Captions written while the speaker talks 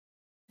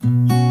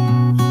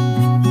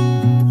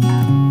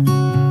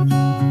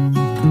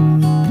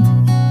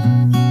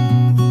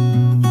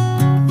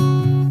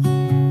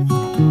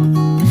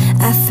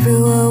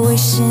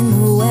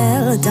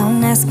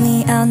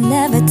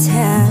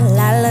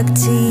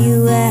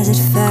as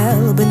it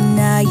fell, but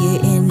now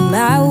you're in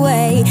my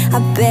way. I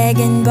beg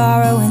and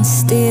borrow and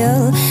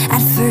steal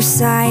at first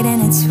sight,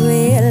 and it's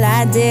real.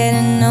 I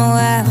didn't know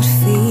I would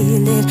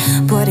feel it,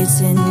 but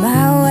it's in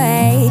my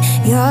way.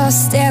 Your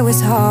stare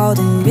was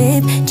holding,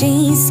 ripped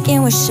jeans,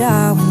 skin was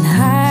showing.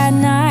 High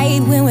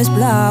night wind was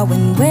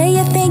blowing. Where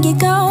you think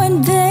you're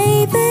going,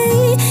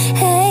 baby?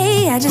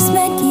 Hey, I just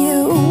met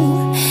you,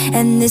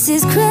 and this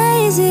is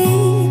crazy,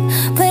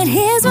 but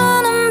here's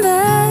my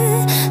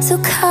number, so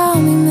call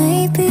me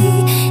maybe.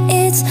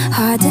 It's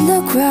hard to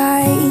look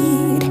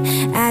right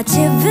at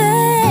you,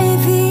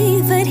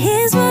 baby, but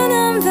here's my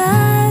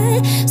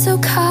number, so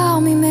call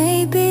me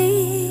maybe.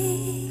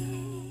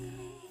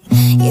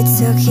 You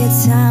took your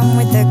time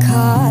with the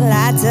call,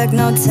 I took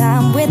no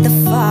time with the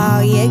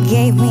fall. You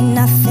gave me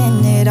nothing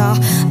at all,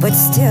 but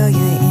still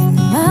you're in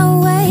my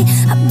way.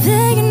 I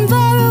beg and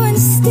borrow and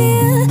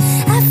steal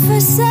at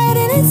first sight,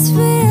 and it's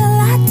real.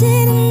 I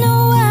didn't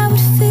know I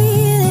would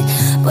feel it,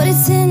 but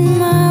it's in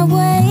my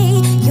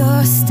way.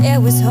 Your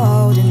stare was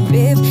holding,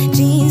 ripped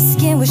jeans,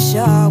 skin was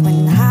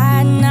showing. High